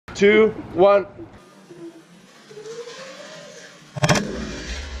2, 1.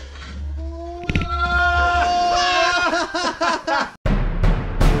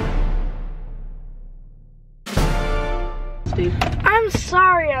 I'm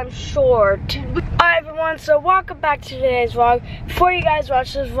sorry I'm short. Alright everyone, so welcome back to today's vlog. Before you guys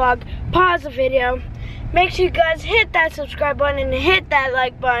watch this vlog, pause the video. Make sure you guys hit that subscribe button and hit that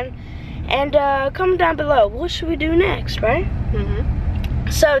like button. And comment down below, what should we do next, right?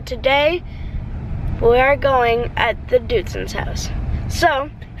 So today, we are going at the Dudesons' house. So,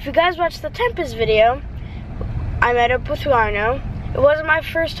 if you guys watched the Tempest video, I met up with Rocco. It wasn't my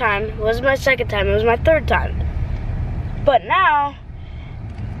first time, it wasn't my second time, it was my third time. But now,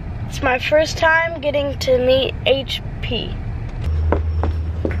 it's my first time getting to meet HP.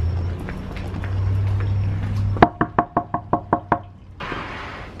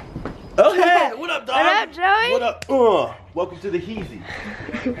 Oh, hey, what up, dog? What up, Joey? What up? Welcome to the Heezy.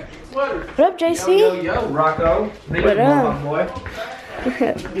 What up, JC? Yo, Rocco. What up? Boy.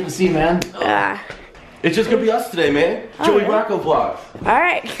 Good to see you, man. It's just gonna be us today, man. Joey Rocco vlogs.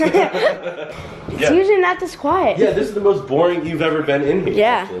 Alright. It's usually not this quiet. Yeah, this is the most boring you've ever been in here.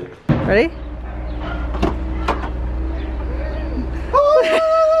 Yeah. Actually. Ready?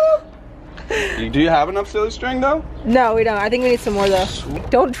 Do you have enough silly string though? No, we don't. I think we need some more though.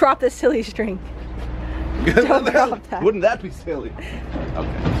 Don't drop the silly string. Don't drop that. Wouldn't that be silly?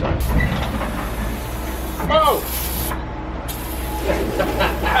 Okay, sorry. Oh!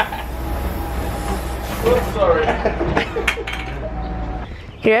 Oops, sorry.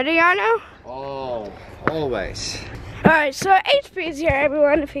 You ready, Arno? Oh, always. Alright, so HP is here,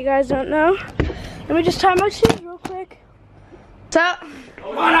 everyone, if you guys don't know. Let me just tie my shoes real quick. What's up?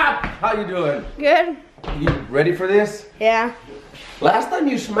 What up? How you doing? Good? You ready for this? Yeah. Last time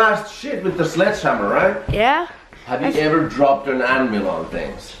you smashed shit with the sledgehammer, right? Yeah? Have you ever dropped an anvil on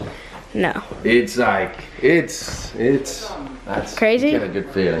things? No. It's like, that's Crazy? You get a good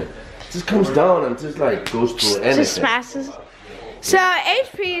feeling. It just comes down and just like goes through anything. Just smashes. So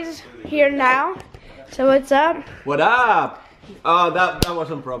HP's here now. So what's up? What up? Oh, that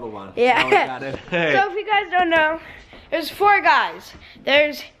wasn't a proper one. Yeah. Now we got it. Hey. So if you guys don't know, there's 4 guys.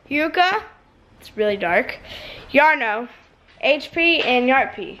 There's Yuka, it's really dark, Yarno, HP, and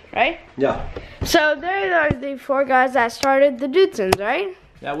Yartp, right? Yeah. So they are the 4 guys that started the Dudesons, right?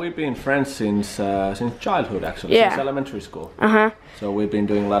 Yeah, we've been friends since childhood actually, Yeah. since elementary school. Uh-huh. So we've been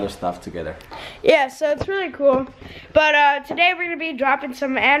doing a lot of stuff together. Yeah, so it's really cool. But today we're gonna be dropping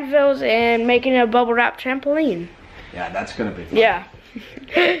some anvils and making a bubble wrap trampoline. Yeah, that's gonna be fun. Yeah. You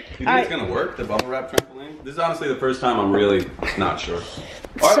think it's gonna work, the bubble wrap trampoline? This is honestly the first time I'm really not sure.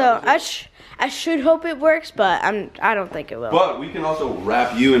 So I should hope it works, but I don't think it will. But we can also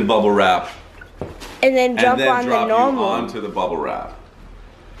wrap you in bubble wrap And then and jump then on drop the normal. you onto the bubble wrap.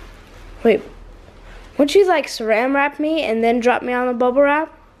 Wait, wouldn't you like saran wrap me and then drop me on the bubble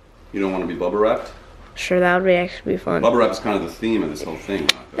wrap? You don't want to be bubble wrapped? Sure, that would actually be fun. Bubble wrap is kind of the theme of this whole thing.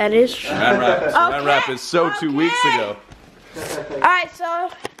 That is true. Saran wrap is so 2 weeks ago. Alright, so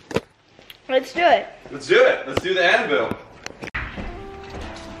let's do it. Let's do it. Let's do the anvil.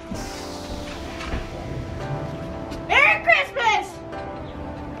 Merry Christmas!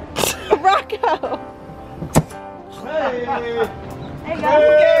 Rocco! Hey! Hey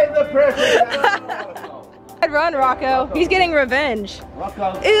guys. The present! Run, Rocco. He's getting revenge.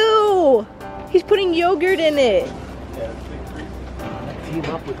 Rocco. Ew! He's putting yogurt in it. Team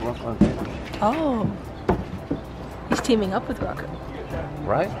up with Rocco. Oh. He's teaming up with Rocco.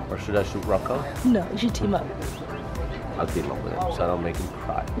 Right? Or should I shoot Rocco? No, you should team up. I'll team up with him so I don't make him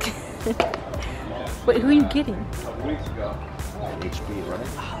cry. Wait, who are you getting? HP, right?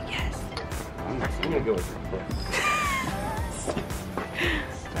 Oh, yes. I'm gonna go with him.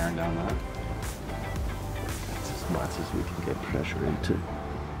 Staring down that. That's as much as we can get pressure into.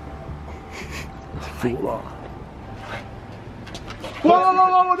 Full on.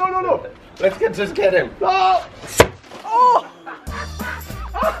 Whoa, no. Let's just get him. Oh! Oh!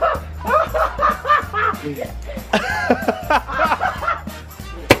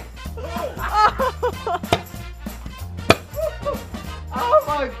 Oh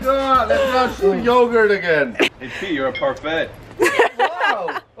my god, let's not shoot yogurt again. HP, you're a parfait.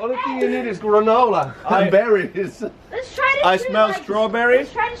 Wow, only thing you need is granola and berries. Let's try to I shoot smell like, strawberry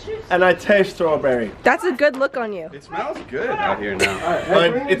Let's try to shoot. and I taste strawberry. That's a good look on you. It smells good out here now.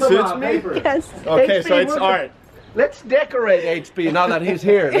 But it suits me? Yes. Okay, so HP, it's alright. Let's decorate HP now that he's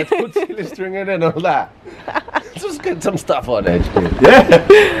here. Let's put silly string in and all that. Let's just get some stuff on HP. Yeah.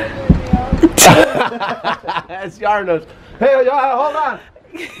 That's Yarno's. Hey, hold on.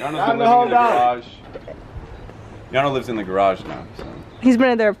 Yarno's been living in the garage. Yarno lives in the garage now. So. He's been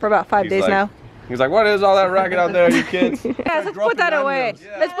in there for about 5 days now. He's like, what is all that racket out there, you kids? Guys, let's put that away.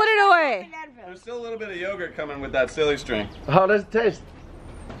 Yeah. Let's put it away. There's still a little bit of yogurt coming with that silly string. How does it taste?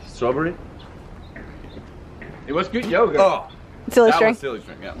 Strawberry? It was good yogurt. Oh. Silly That string. was silly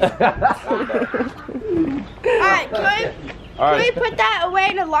string, yeah. Alright, can we put that away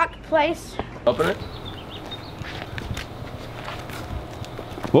in a locked place? Open it.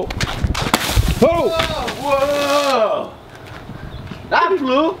 Whoa. Whoa! Whoa! That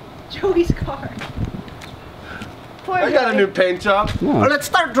flew! Joey's car. I got a new paint job. Oh, let's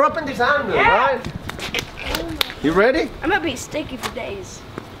start dropping this anvil, right? You ready? I'm gonna be sticky for days.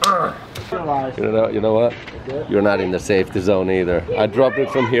 You know what? You're not in the safety zone either. I dropped it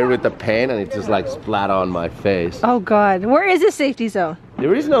from here with the paint and it just like splat on my face. Oh God, where is the safety zone?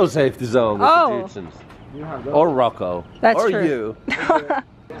 There is no safety zone with Oh. the Dudesons. Or Rocco. That's or true. you.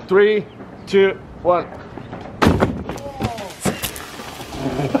 3, 2, 1.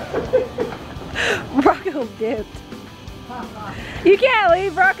 Rocco dipped. You can't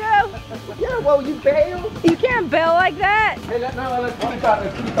leave, Rocco. Yeah, well, you bailed. You can't bail like that. Hey, let's put it back.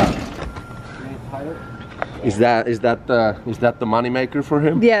 Is that the money maker for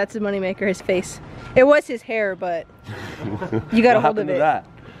him? Yeah, it's a moneymaker. His face. It was his hair, but you got a hold of it. That?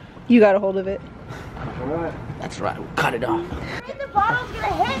 You got a hold of it. That's right. We'll cut it off. The bottle's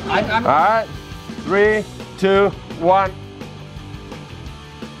gonna hit me. All right. 3, 2, 1.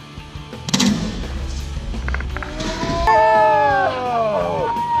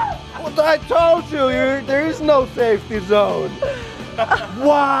 What I told you, there is no safety zone.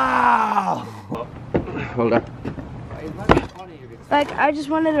 Wow. Hold on. Like, I just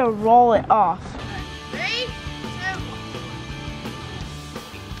wanted to roll it off. 3, 2,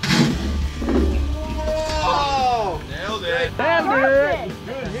 1. Oh! Nailed it.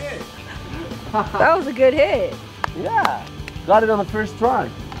 Good hit. That was a good hit. Yeah. Got it on the first try.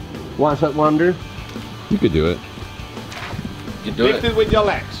 One shot wonder. You could do it. You do Lift it with your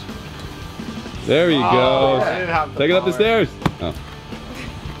legs. There you go. I didn't have the Take it up the power. stairs. Oh.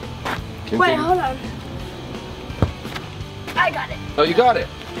 Wait, hold on. I got it. Oh, you got it.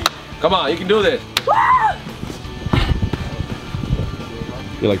 Come on, you can do this. Woo!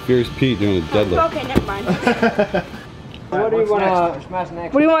 You're like Fierce Pete doing a deadlift. Okay, never mind. What do you want to smash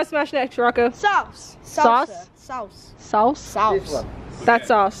next? What do you want to smash next, Rocco? Sauce. Sauce? Sauce. Sauce? Sauce. That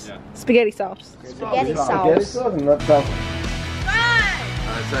sauce. Yeah. Spaghetti sauce. Spaghetti sauce. Spaghetti sauce and not sauce. 5,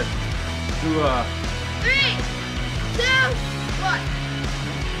 I said, 3, 2, 1.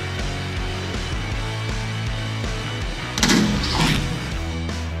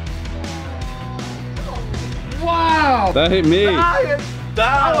 wow! That hit me.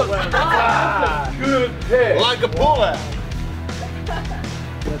 That was a good hit. Like a bullet.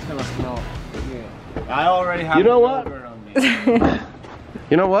 That's gonna smell. I already have. You know what? yogurt on me.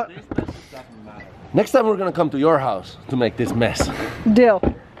 You know what? Next time we're gonna come to your house to make this mess. Deal.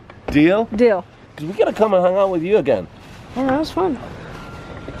 Deal? Deal. Because we gotta come and hang out with you again. Yeah, that was fun.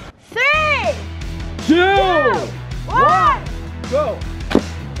 3, 2, 1. go!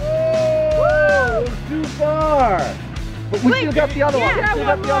 Whoa! Too far! But we still got the other one. Yeah, We still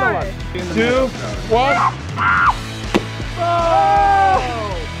got one the other more. one. 2, 1.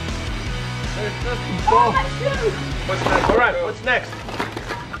 Oh! What's next? All right, what's next?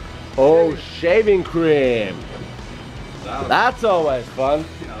 Oh, shaving cream. That's always fun.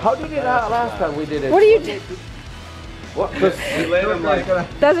 How did it out last time we did it? What do you do? What? We laid them like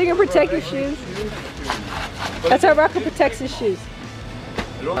That's how you can protect your shoes. That's how Rocco protects his shoes.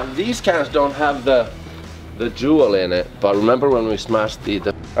 These cans don't have the jewel in it, but remember when we smashed the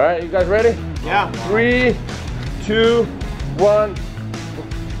All right, you guys ready? Yeah. 3, 2, 1.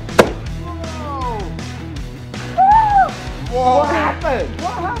 What happened?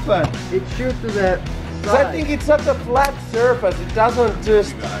 What happened? It shoots to the I think it's such a flat surface. It doesn't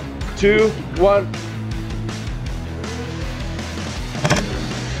just 2, 1.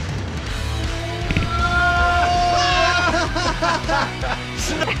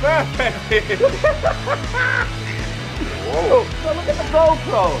 Whoa! So look at the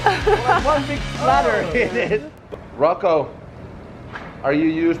GoPro. Like one big splatter in it. Rocco, are you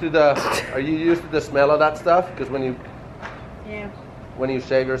used to the smell of that stuff? Because when you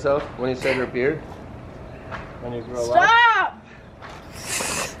shave yourself, when you shave your beard, when you grow up.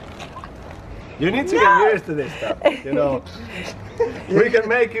 Stop! You need to get used to this stuff. You know, we can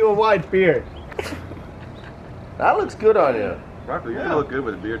make you a white beard. That looks good on you. Rocco, you're gonna look good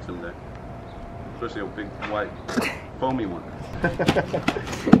with a beard someday. Especially a big white foamy one.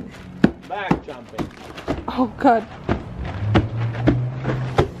 Back jumping. Oh God.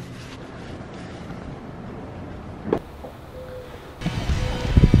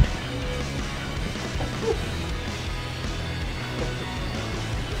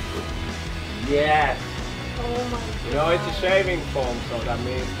 Yes. Oh my god. You know, it's a shaving foam, so that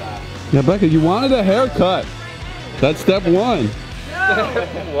means that. Yeah, Becca, you wanted a haircut. That's step one.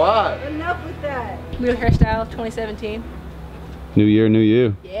 What? Enough with that. New hairstyle, 2017. New year, new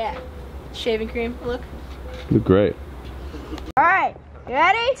you. Yeah. Shaving cream, look. Look great. Alright, you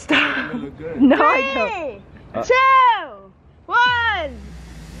ready? Stop. No, I don't. 3, 2, 1.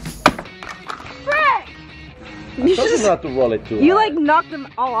 Frick! You just not to roll it too you hard. like knocked them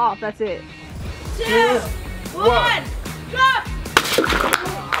all off. That's it. 2, 1, go!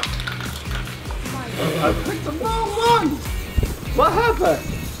 I picked the wrong one. What happened?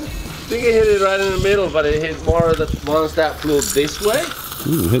 I think it hit it right in the middle, but it hit more of the ones that flew this way.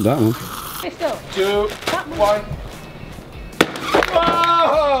 Ooh, hit that one. Hey, still. 2, 1.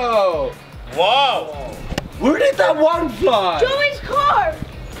 Whoa! Whoa! Where did that one fly? Joey's car!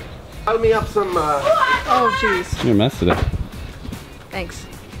 Tell me up some. Oh, jeez. You're a mess today. Thanks.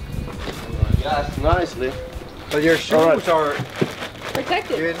 Yes, nicely. But your shoes are.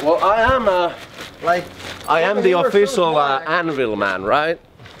 Protected. Well, I am Like. I am the official anvil man, right?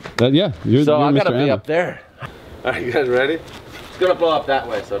 Yeah, you're, So you're I Mr. gotta be Anna. up there. Are you guys ready? It's gonna blow up that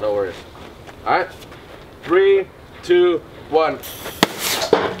way, so no worries. All right, 3, 2, 1.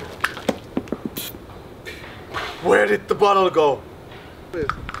 Where did the bottle go?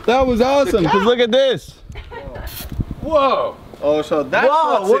 That was awesome, because look at this. Whoa! Oh, so that's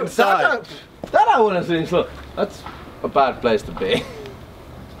Whoa, what's inside. That I wouldn't think so. That's a bad place to be.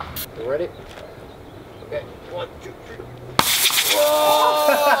 You ready? Okay, 1, 2, 3.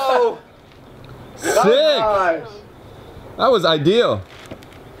 Whoa! Sick! Nice. That was ideal.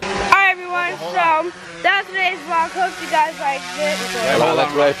 Alright everyone, so that's today's vlog. Hope you guys liked it. Well,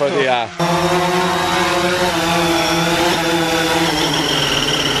 let's wait for the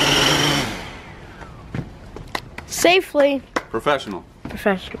Safely Professional.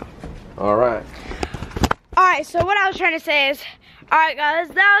 professional. All right. Alright, so what I was trying to say is, alright guys,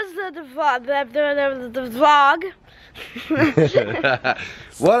 that was the vlog.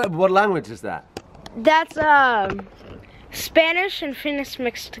 What language is that? That's Spanish and Finnish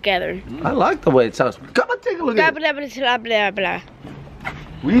mixed together. I like the way it sounds. Come on, take a look Blah at blah blah blah blah blah.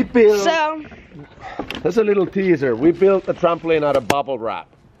 We built. So That's a little teaser. We built a trampoline out of bubble wrap.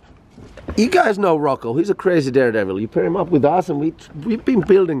 You guys know Rocco. He's a crazy daredevil. You pair him up with us, and we've been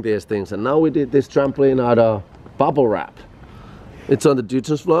building these things, and now we did this trampoline out of bubble wrap. It's on the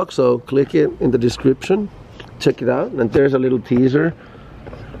Dudesons vlog, so click it in the description. Check it out, and there's a little teaser.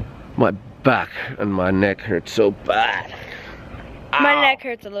 My back and my neck hurt so bad. my neck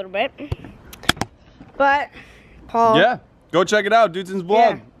hurts a little bit, but Paul. Yeah, go check it out, Dudesons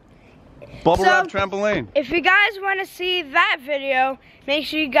vlog. Yeah. Bubble So- wrap trampoline. If you guys want to see that video, make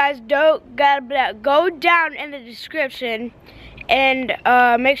sure you guys go down in the description and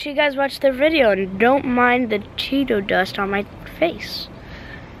make sure you guys watch the video and don't mind the Cheeto dust on my face.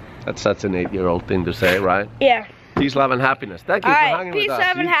 That's such an 8-year-old thing to say, right? Yeah. Peace, love, and happiness. Thank you for Alright, hanging peace, with us.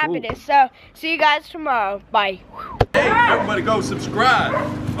 love, and You cool. happiness. So, see you guys tomorrow. Bye. Hey, everybody go subscribe.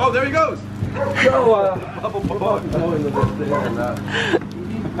 Oh, there he goes. So, bubble go into this thing and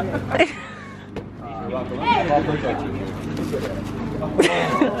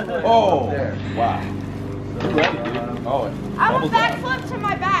Oh, wow. oh, I have a backflip to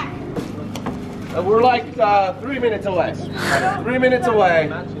my back. We're like 3 minutes away. 3 minutes away.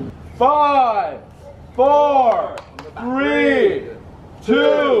 5, 4, 3,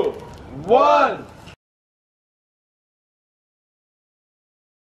 2, 1.